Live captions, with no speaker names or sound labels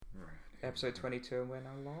Episode 22 and we're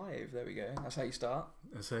now live. There we go. That's how you start.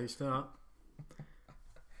 That's how you start.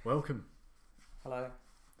 Welcome. Hello.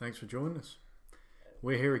 Thanks for joining us.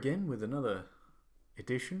 We're here again with another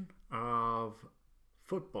edition of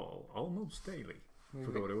Football Almost Daily.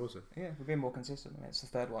 Forgot what it was. Yeah, we've been more consistent. It's the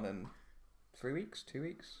third one in 3 weeks, 2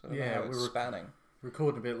 weeks. I don't know Yeah, how it's spanning.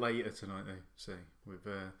 Recording a bit later tonight, though. So we've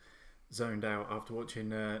zoned out after watching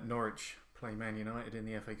Norwich play Man United in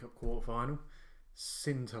the FA Cup quarter-final.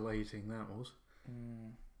 Scintillating that was.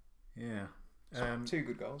 Yeah. So 2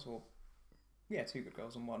 good goals, or 2 good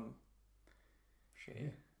goals and 1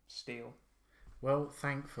 shit steal. Well,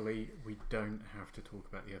 thankfully, we don't have to talk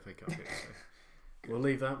about the FA Cup yet, so we'll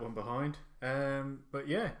leave that one behind. But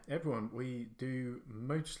yeah, everyone, we do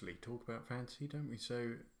mostly talk about fantasy, don't we?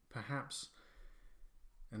 So perhaps,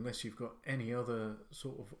 unless you've got any other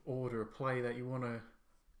sort of order of play that you want to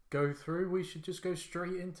go through, we should just go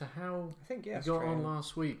straight into how you got on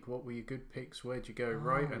last week. What were your good picks? Where'd you go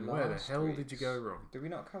right? And where the hell did you go wrong? Did we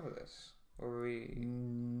not cover this? Or were we...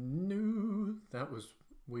 No,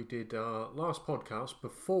 we did our last podcast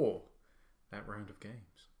before that round of games.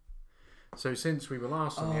 So since we were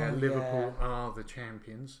last on Liverpool are the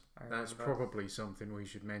champions. That's probably something we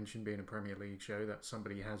should mention, being a Premier League show, that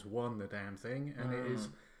somebody has won the damn thing, and it is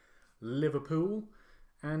Liverpool.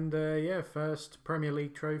 And first Premier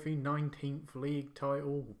League trophy, 19th league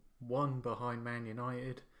title, one behind Man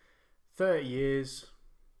United. 30 years,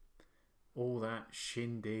 all that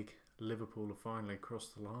shindig. Liverpool have finally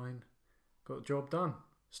crossed the line. Got the job done.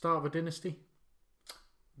 Start of a dynasty.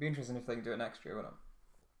 Be interesting if they can do it next year, wouldn't it?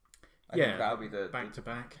 I think that'll be the back to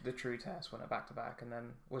back. The true test, when it back to back, and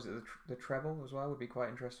then was it the treble as well? Would be quite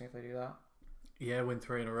interesting if they do that. Yeah, win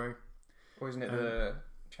 3 in a row. Or isn't it the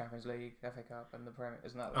Champions League, FA Cup, and the Premier?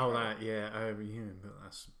 Isn't that? But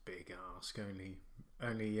that's a big ask.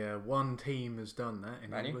 Only one team has done that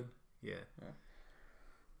in England. Yeah.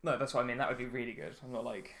 No, that's what I mean. That would be really good. I'm not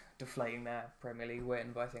like deflating their Premier League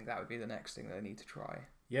win, but I think that would be the next thing they need to try.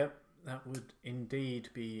 Yep, that would indeed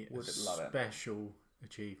be a special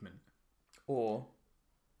achievement. Or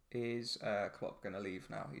is Klopp going to leave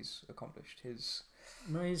now? He's accomplished his...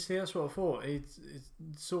 No, you see, that's what I thought. It's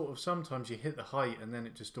sort of, sometimes you hit the height and then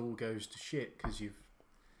it just all goes to shit because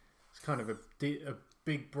it's kind of a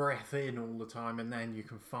big breath in all the time and then you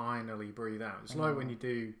can finally breathe out. It's like when you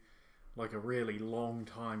do like a really long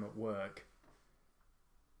time at work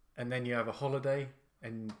and then you have a holiday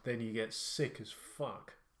and then you get sick as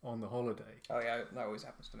fuck on the holiday. Oh yeah, that always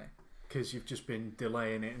happens to me. Because you've just been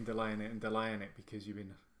delaying it because you've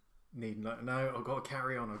been needing, like, no, I've got to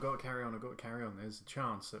carry on. There's a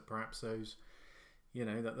chance that perhaps those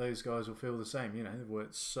guys will feel the same. They've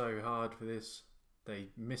worked so hard for this. They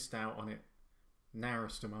missed out on it,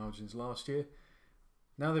 narrowest of margins last year.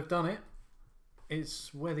 Now they've done it.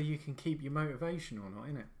 It's whether you can keep your motivation or not,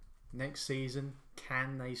 isn't it? Next season,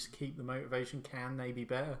 can they keep the motivation? Can they be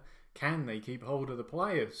better? Can they keep hold of the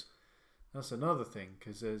players? That's another thing,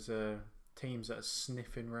 because there's teams that are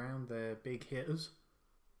sniffing around their big hitters.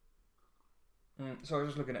 So I was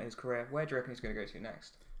just looking at his career. Where do you reckon he's going to go to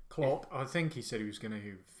next? Klopp, I think he said he was going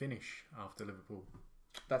to finish after Liverpool.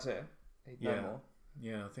 That's it? No more?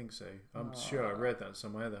 Yeah, I think so. I'm sure I read that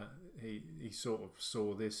somewhere, that he sort of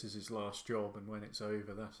saw this as his last job, and when it's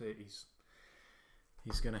over, that's it.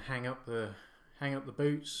 He's going to hang up the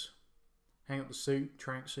boots, hang up the suit,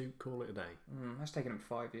 tracksuit, call it a day. That's taken him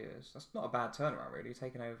 5 years. That's not a bad turnaround, really.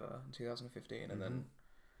 Taken over in 2015 and then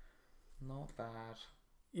not bad.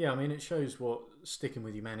 Yeah, I mean, it shows what sticking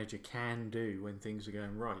with your manager can do when things are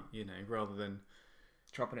going right, rather than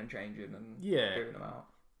chopping and changing and doing them out.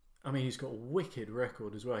 I mean, he's got a wicked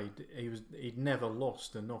record as well. He'd never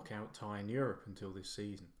lost a knockout tie in Europe until this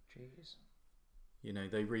season. Jeez.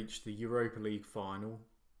 They reached the Europa League final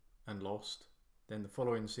and lost. Then the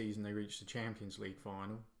following season they reached the Champions League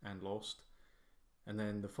final and lost. And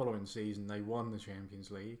then the following season they won the Champions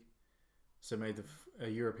League. So made a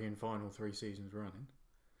European final 3 seasons running.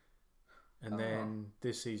 And then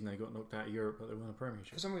this season they got knocked out of Europe, but they won the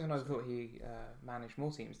Premiership. For some reason I thought he managed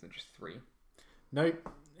more teams than just 3. Nope.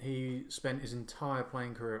 He spent his entire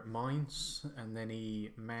playing career at Mainz, and then he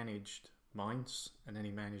managed Mainz, and then he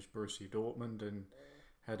managed Borussia Dortmund and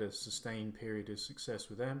had a sustained period of success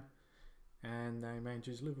with them. And now he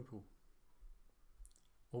manages Liverpool.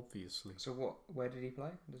 Obviously. So where did he play?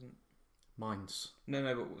 Mainz. No,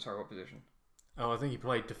 but sorry, what position? Oh, I think he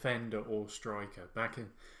played defender or striker. Back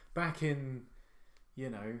in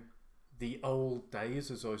the old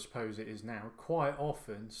days, as I suppose it is now, quite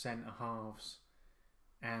often centre halves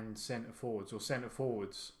and centre forwards, or centre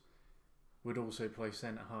forwards would also play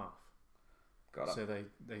centre half. Got it. So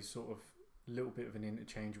they sort of little bit of an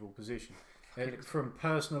interchangeable position. From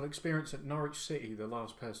personal experience at Norwich City, the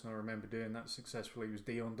last person I remember doing that successfully was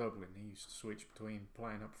Dion Dublin. He used to switch between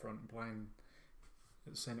playing up front and playing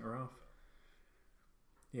at centre half.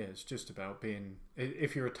 Yeah, it's just about being...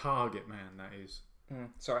 If you're a target man, that is.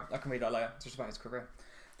 Sorry, I can read that later. It's just about his career.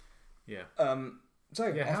 Yeah. So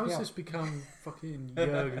yeah, how has this become fucking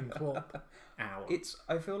Jurgen Klopp hour?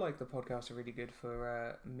 I feel like the podcasts are really good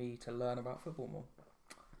for me to learn about football more.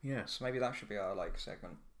 Yeah. So maybe that should be our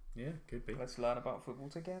segment. Yeah, could be. Let's learn about football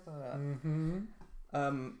together.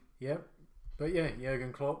 Yep. But yeah,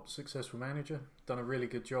 Jurgen Klopp, successful manager, done a really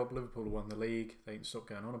good job. Liverpool won the league. They can stop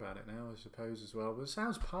going on about it now, I suppose, as well. But it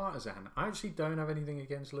sounds partisan. I actually don't have anything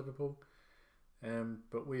against Liverpool.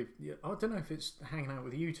 But I don't know if it's hanging out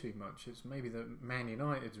with you too much. It's maybe that Man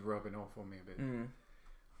United's rubbing off on me a bit.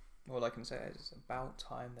 All I can say is it's about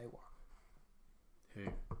time they won.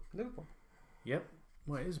 Who? Liverpool. Yep.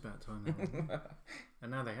 Well, it is about time they won.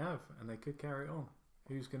 And now they have, and they could carry it on.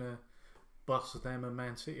 Who's going to bust them and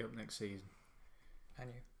Man City up next season? And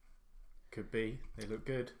you. Could be. They look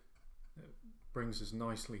good. It brings us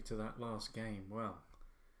nicely to that last game. Well,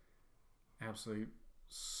 absolute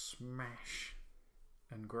smash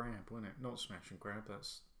and grab, wasn't it? Not smash and grab,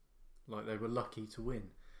 that's like they were lucky to win.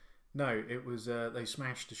 No, it was they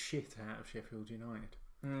smashed the shit out of Sheffield United.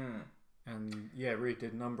 And yeah, really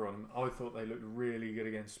did a number on them. I thought they looked really good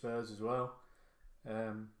against Spurs as well.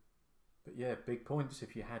 But yeah, big points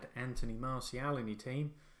if you had Anthony Martial in your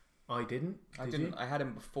team. I didn't. I didn't. I had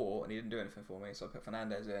him before and he didn't do anything for me, so I put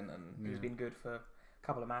Fernandes in and he's been good for a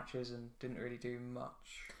couple of matches and didn't really do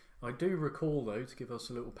much. I do recall, though, to give us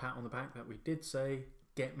a little pat on the back, that we did say,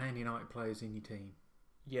 get Man United players in your team.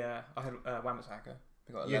 Yeah, I had Wan-Bissaka.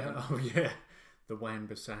 We got 11. Yeah, the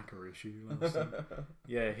Wan-Bissaka issue last time.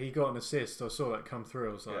 Yeah, he got an assist. I saw that come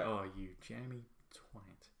through. I was like, oh, you jammy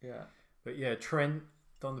twat. Yeah. But yeah, Trent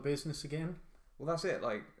done the business again. Well, that's it.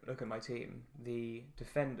 Look at my team. The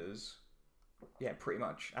defenders, pretty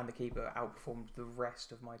much, and the keeper outperformed the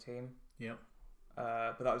rest of my team. Yep.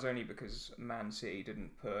 But that was only because Man City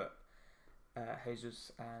didn't put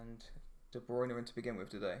Jesus and De Bruyne in to begin with,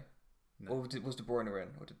 did they? No. Or was De Bruyne in?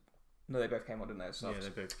 No, they both came on, didn't they? Subs, yeah,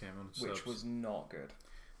 they both came on. Which subs. was not good.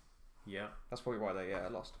 Yeah. That's probably why they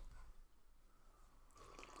lost.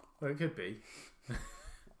 Well, it could be.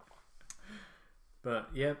 But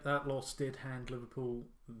yeah, that loss did hand Liverpool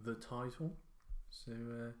the title. So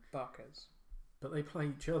Buckers. But they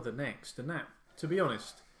play each other next, and that, to be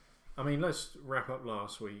honest, I mean, let's wrap up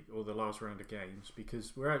last week or the last round of games,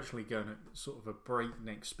 because we're actually going at sort of a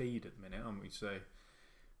breakneck speed at the minute, aren't we? So,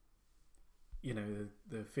 you know,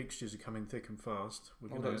 the fixtures are coming thick and fast. We're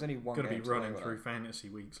going to be running through fantasy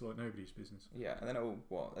weeks like nobody's business. Yeah, and then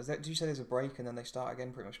did you say there's a break and then they start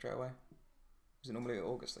again pretty much straight away? Is it normally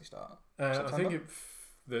August they start? I think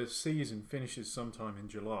the season finishes sometime in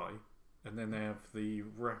July, and then they have the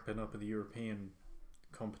wrapping up of the European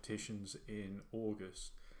competitions in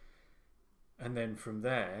August. And then from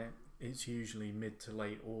there, it's usually mid to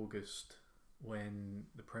late August when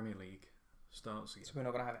the Premier League starts again. So we're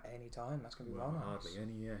not going to have any time? That's going to be hardly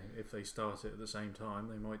any, yeah. If they start it at the same time,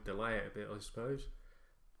 they might delay it a bit, I suppose.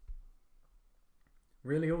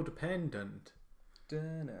 Really all dependent.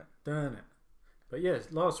 Darn it. But yeah,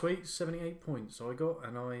 last week, 78 points I got,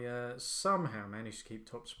 and I somehow managed to keep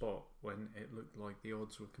top spot when it looked like the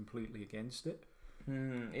odds were completely against it.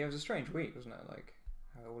 It was a strange week, wasn't it? Like,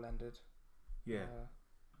 how it all ended. Yeah.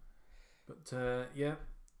 But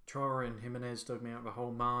Traore and Jimenez dug me out of a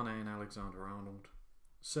hole. Mane and Alexander-Arnold.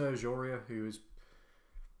 Serge Aurier, who is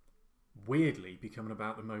weirdly becoming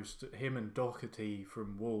about the most... Him and Doherty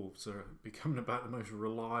from Wolves are becoming about the most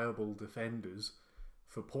reliable defenders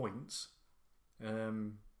for points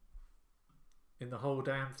in the whole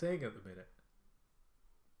damn thing at the minute.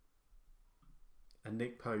 And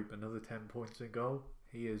Nick Pope, another 10 points in goal.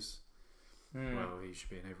 He is... Well, he should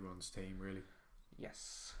be in everyone's team, really.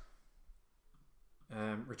 Yes.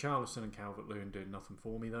 Richarlison and Calvert-Lewin doing nothing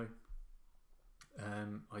for me, though.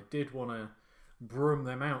 I did want to broom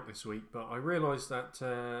them out this week, but I realised that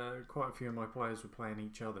quite a few of my players were playing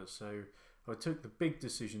each other, so I took the big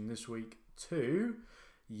decision this week to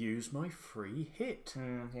use my free hit.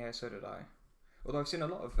 Yeah, so did I. Although I've seen a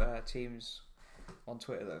lot of teams on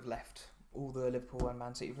Twitter that have left all the Liverpool and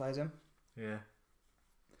Man City players in. Yeah.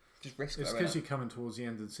 Just risk it. It's because you're coming towards the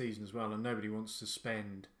end of the season as well, and nobody wants to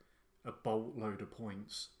spend a boatload of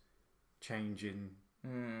points changing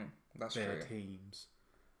their teams.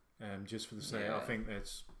 Just for the sake, I think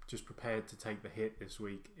that's just prepared to take the hit this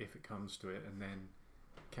week if it comes to it, and then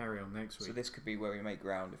carry on next week. So this could be where we make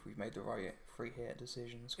ground if we've made the right free hit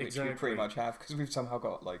decisions, which Exactly. we pretty much have because we've somehow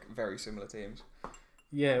got like very similar teams.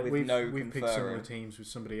 Yeah, with we've no picked conferring. similar teams with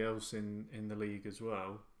somebody else in the league as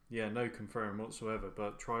well. Yeah, no conferring whatsoever.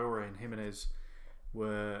 But Traore and Jimenez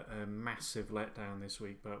were a massive letdown this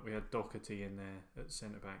week. But we had Doherty in there at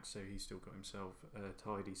centre back, so he still got himself a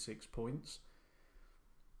tidy 6 points.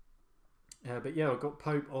 But yeah, I've got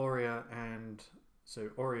Pope, Aurier, and so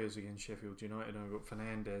Aurier's against Sheffield United. And I've got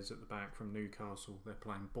Fernandez at the back from Newcastle. They're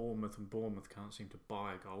playing Bournemouth, and Bournemouth can't seem to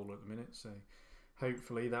buy a goal at the minute. So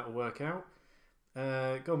hopefully that'll work out.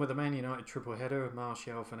 Gone with the Man United triple header of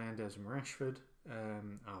Martial, Fernandez and Rashford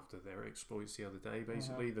after their exploits the other day.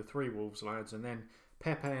 Basically, the 3 Wolves lads, and then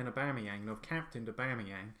Pepe and Aubameyang. And I've captained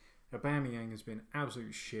Aubameyang. Aubameyang has been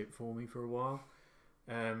absolute shit for me for a while.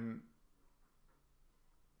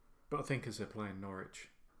 But I think as they're playing Norwich,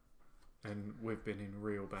 and we've been in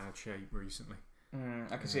real bad shape recently.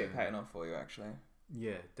 I can see it paying off for you, actually.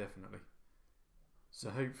 Yeah, definitely. So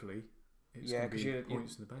hopefully... Because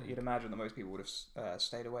points in the bank. You'd imagine that most people would have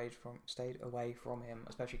stayed away from him,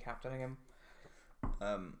 especially captaining him.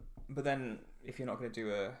 But then, if you're not going to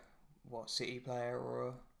do a City player or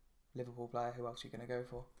a Liverpool player, who else are you going to go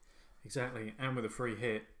for? Exactly, and with a free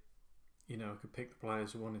hit, I could pick the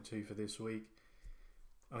players I wanted to for this week.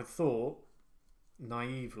 I thought,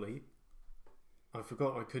 naively, I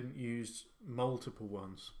forgot I couldn't use multiple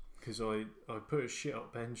ones because I put a shit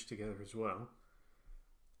up bench together as well.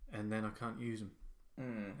 And then I can't use them.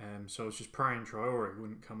 So I was just praying Traore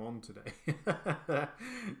wouldn't come on today.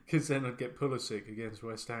 Because then I'd get Pulisic against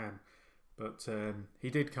West Ham. But he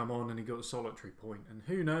did come on and he got a solitary point. And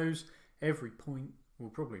who knows, every point will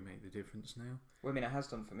probably make the difference now. Well, I mean, it has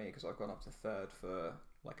done for me because I've gone up to third for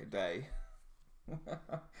like a day.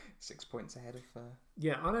 6 points ahead of...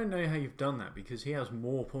 Yeah, I don't know how you've done that because he has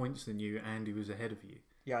more points than you and he was ahead of you.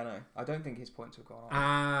 Yeah, I know. I don't think his points have gone up.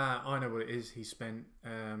 I know what it is. He spent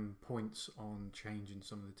points on changing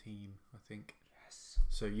some of the team, I think. Yes.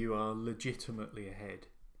 So you are legitimately ahead.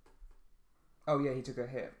 Oh, yeah, he took a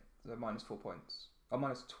hit. So minus 4 points. Oh,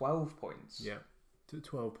 minus 12 points. Yeah.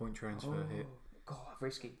 12-point transfer hit. God,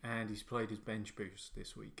 risky. And he's played his bench boost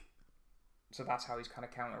this week. So that's how he's kind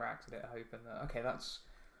of counteracted it, hoping that, okay, that's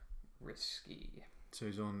risky. So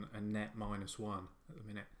he's on a net -1 at the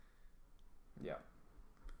minute. Yeah.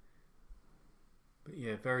 But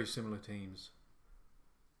yeah, very similar teams.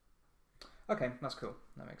 Okay, that's cool.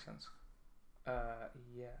 That makes sense.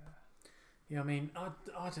 Yeah. Yeah, I mean, I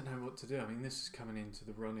don't know what to do. I mean, this is coming into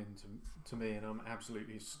the run-in to me, and I'm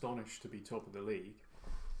absolutely astonished to be top of the league.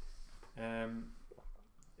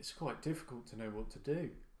 It's quite difficult to know what to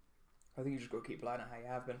do. I think you just got to keep playing at how you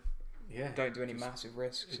have been. Yeah. Don't do any massive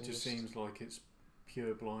risks. It just seems like it's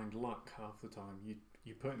pure blind luck half the time.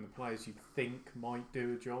 You put in the players you think might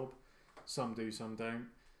do a job. Some do, some don't.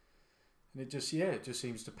 And it just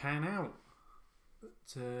seems to pan out.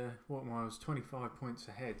 But, I was 25 points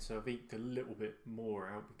ahead, so I've eked a little bit more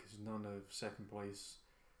out because none of second place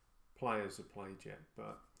players have played yet.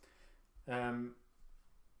 But are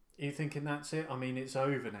you thinking that's it? I mean, it's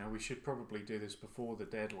over now. We should probably do this before the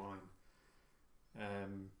deadline.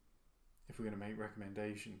 If we're going to make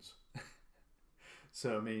recommendations.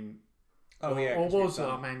 So, I mean... Oh, yeah. Or was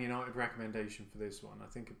our Man United recommendation for this one? I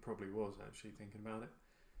think it probably was, actually, thinking about it.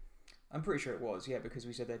 I'm pretty sure it was, yeah, because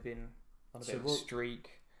we said they'd been on a bit of a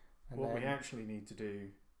streak. And what we actually need to do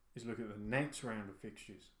is look at the next round of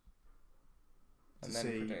fixtures to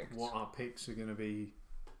see predict what our picks are going to be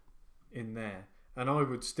in there. And I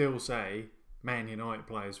would still say Man United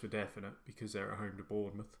players for definite because they're at home to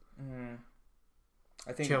Bournemouth.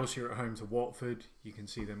 I think Chelsea are at home to Watford. You can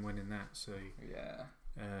see them winning that. So yeah.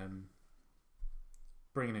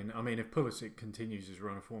 Bringing in, I mean, if Pulisic continues his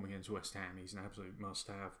run of form against West Ham, he's an absolute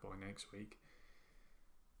must-have by next week.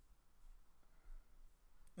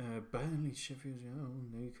 Burnley,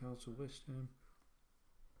 Sheffield, Newcastle, West Ham.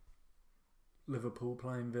 Liverpool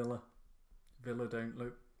playing Villa. Villa don't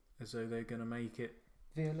look as though they're going to make it.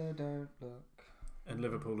 Villa don't look. And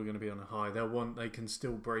Liverpool are going to be on a high. They can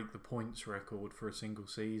still break the points record for a single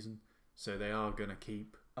season, so they are going to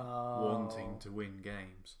keep wanting to win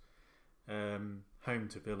games. Home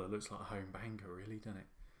to Villa looks like a home banker, really, doesn't it?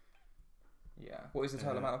 Yeah. What is the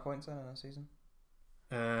total amount of points then in that season?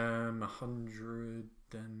 100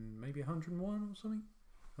 and maybe 101 or something.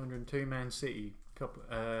 102. Man City,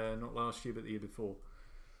 not last year but the year before.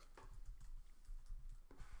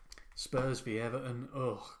 Spurs v Everton.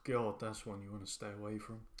 Oh God, that's one you want to stay away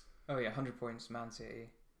from. Oh yeah, 100 points, Man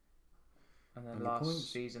City. And then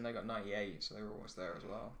last season they got 98, so they were almost there as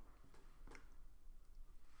well.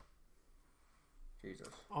 Jesus.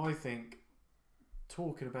 I think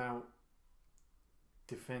talking about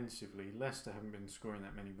defensively, Leicester haven't been scoring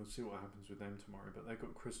that many. We'll see what happens with them tomorrow. But they've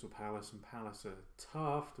got Crystal Palace, and Palace are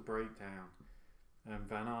tough to break down. And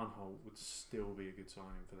Van Aanholt would still be a good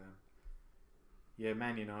signing for them. Yeah,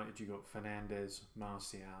 Man United, you got Fernandes,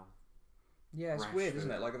 Martial. Yeah, it's Rashford. weird,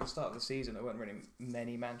 isn't it? Like at the start of the season, there weren't really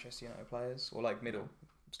many Manchester United players, or like middle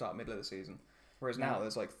of the season. Whereas now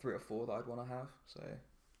there's like 3 or 4 that I'd want to have. So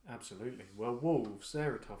Absolutely. Well, Wolves,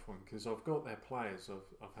 they're a tough one because I've got their players.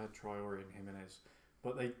 I've had Traore and Jimenez,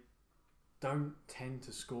 but they don't tend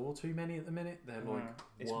to score too many at the minute. They're like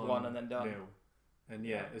it's 1 and then done. 0. And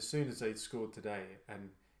as soon as they scored today and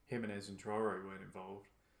Jimenez and Traore weren't involved,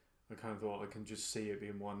 I kind of thought I can just see it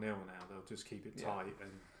being 1-0 now. They'll just keep it tight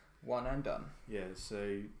and 1 and done. Yeah,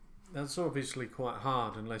 so that's obviously quite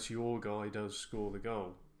hard unless your guy does score the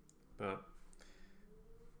goal. But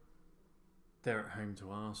they're at home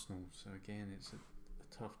to Arsenal, so again, it's a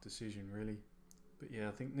tough decision, really. But yeah,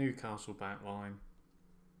 I think Newcastle backline,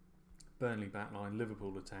 Burnley backline,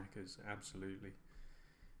 Liverpool attackers, absolutely.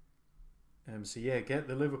 So yeah, get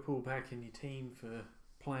the Liverpool back in your team for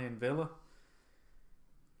playing Villa.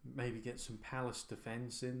 Maybe get some Palace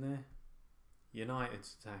defence in there.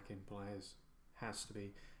 United's attacking players has to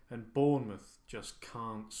be, and Bournemouth just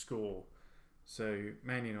can't score. So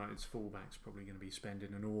Man United's fullback's probably going to be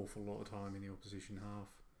spending an awful lot of time in the opposition half.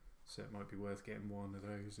 So it might be worth getting one of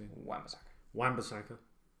those in. Wan-Bissaka,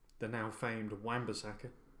 the now famed Wan-Bissaka.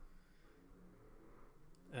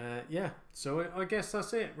 Yeah, so I guess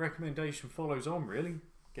that's it. Recommendation follows on, really.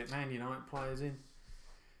 Get Man United players in.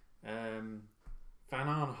 Van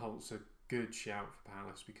Aanholt's a good shout for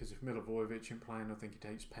Palace because if Milivojevic isn't playing, I think he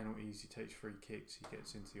takes penalties, he takes free kicks, he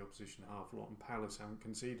gets into the opposition half a lot, and Palace haven't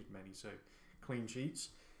conceded many, so clean sheets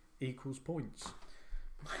equals points.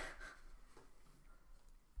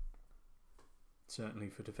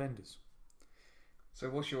 Certainly for defenders. So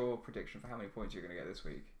what's your prediction for how many points you're going to get this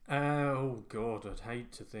week? Oh God, I'd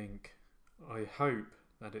hate to think. I hope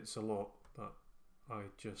that it's a lot, but I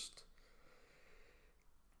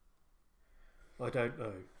don't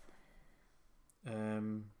know.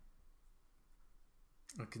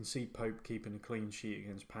 I can see Pope keeping a clean sheet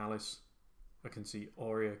against Palace. I can see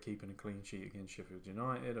Aurier keeping a clean sheet against Sheffield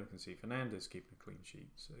United. I can see Fernandes keeping a clean sheet.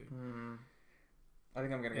 So I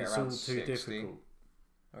think I'm going to get it's around all too 60. difficult.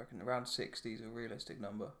 I reckon around 60 is a realistic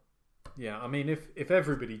number. Yeah, I mean, if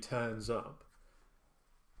everybody turns up,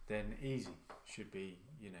 then easy should be,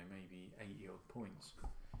 maybe 80 odd points.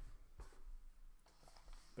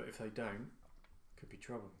 But if they don't, could be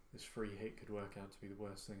trouble. This free hit could work out to be the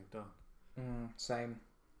worst thing I've done. Same.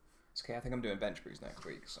 It's okay. I think I'm doing bench boost next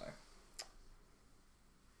week, so.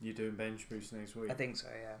 You're doing bench boost next week? I think so,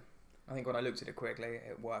 yeah. I think when I looked at it quickly,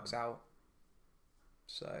 it works out.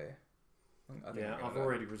 So, I think I've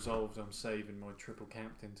already resolved I'm saving my triple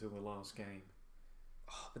captain till the last game.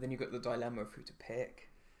 Oh, but then you've got the dilemma of who to pick.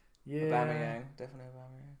 Yeah. Aubameyang, definitely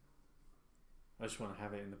Aubameyang. I just want to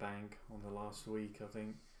have it in the bank on the last week, I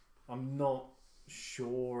think. I'm not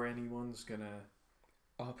sure anyone's going to...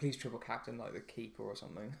 Oh, please triple captain like the keeper or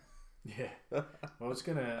something. Yeah. Well, it's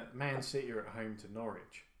going to... Man City are at home to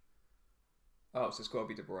Norwich. Oh, so it's got to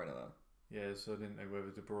be De Bruyne then. Yeah, so I didn't know whether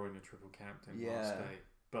De Bruyne triple captain last day.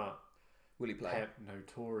 But will he play? Pep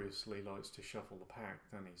notoriously likes to shuffle the pack,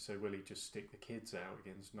 doesn't he? So will he just stick the kids out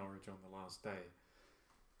against Norwich on the last day?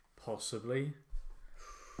 Possibly.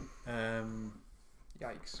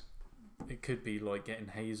 Yikes. It could be like getting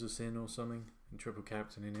Jesus in or something and triple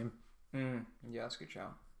captaining him. Yeah, that's a good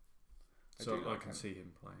shout. So I can see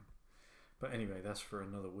him playing. But anyway, that's for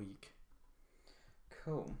another week.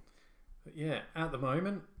 Cool. But yeah, at the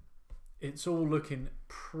moment, it's all looking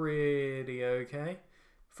pretty okay.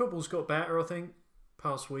 Football's got better, I think.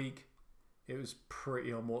 Past week, it was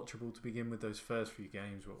pretty unwatchable to begin with. Those first few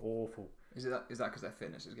games were awful. Is that because their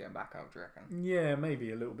fitness is getting back up, do you reckon? Yeah,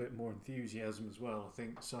 maybe a little bit more enthusiasm as well. I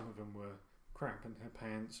think some of them were crapping their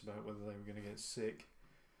pants about whether they were going to get sick.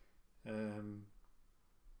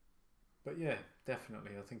 But yeah,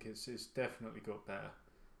 definitely. I think it's definitely got better.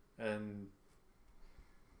 And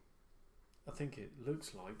I think it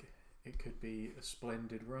looks like it could be a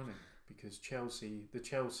splendid running because Chelsea,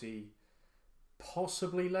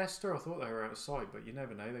 possibly Leicester, I thought they were out of sight, but you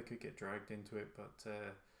never know. They could get dragged into it. But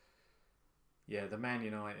yeah, the Man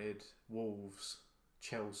United, Wolves,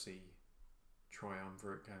 Chelsea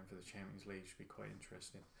triumvirate going for the Champions League should be quite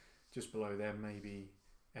interesting. Just below them, maybe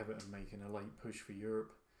Everton making a late push for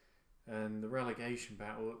Europe. And the relegation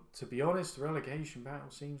battle, to be honest, the relegation battle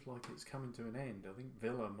seems like it's coming to an end. I think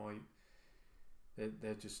Villa might,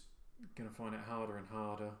 they're just going to find it harder and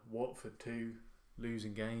harder. Watford too,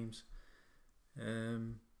 losing games.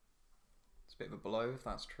 It's a bit of a blow if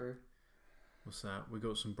that's true. What's that? We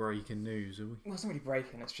got some breaking news, have we? Well, it's not really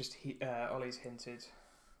breaking. It's just Ollie's hinted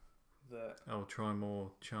that. I'll try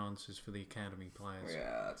more chances for the academy players.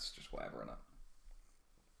 Yeah, it's just whatever, innit?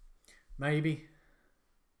 Maybe.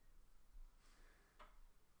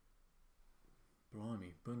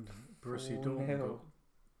 Blimey, Borussia Dortmund got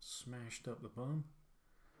smashed up the bum.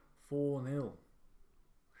 4-0.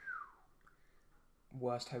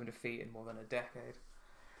 Worst home defeat in more than a decade.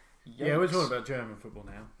 Yikes. Yeah, we're talking about German football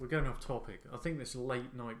now. We're going off topic. I think this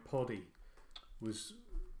late night poddy was.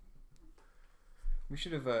 We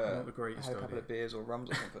should have not the greatest had a couple idea. of beers or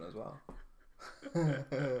rums or something as well.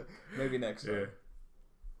 Maybe next time. Yeah.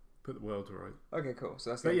 Put the world to right. Okay, cool.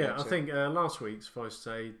 So that's. But yeah, I think last week, suffice to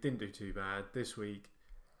say, didn't do too bad. This week,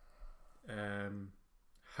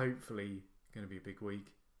 hopefully, going to be a big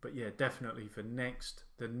week. But yeah, definitely for the next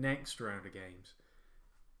round of games.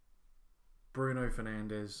 Bruno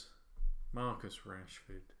Fernandes, Marcus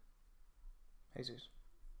Rashford, Jesus,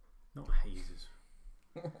 not Jesus,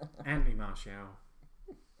 Anthony Martial.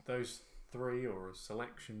 Those three, or a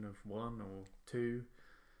selection of one or two.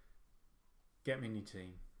 Get me in your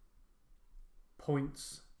team.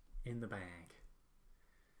 Points in the bag.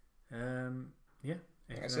 Yeah.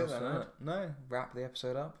 That's it then, no, wrap the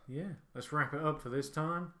episode up. Yeah, let's wrap it up for this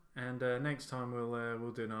time, and next time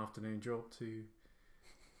we'll do an afternoon job to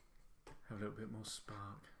have a little bit more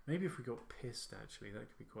spark. Maybe if we got pissed, actually, that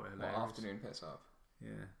could be quite hilarious. Afternoon piss up.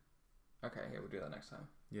 Yeah. Okay, yeah, we'll do that next time.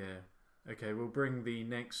 Yeah. Okay, we'll bring the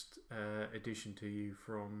next edition to you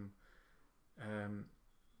from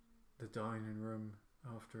the dining room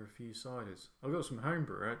after a few ciders. I've got some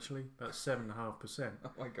homebrew actually, about 7.5%.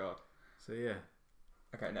 Oh my god. So yeah.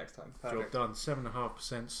 Okay, next time. Perfect. Job done.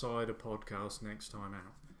 7.5% cider podcast next time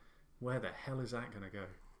out. Where the hell is that going to go?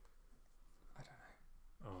 I don't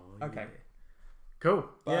know. Oh, okay. Yeah. Cool.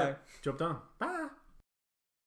 Bye. Yeah. Job done. Bye.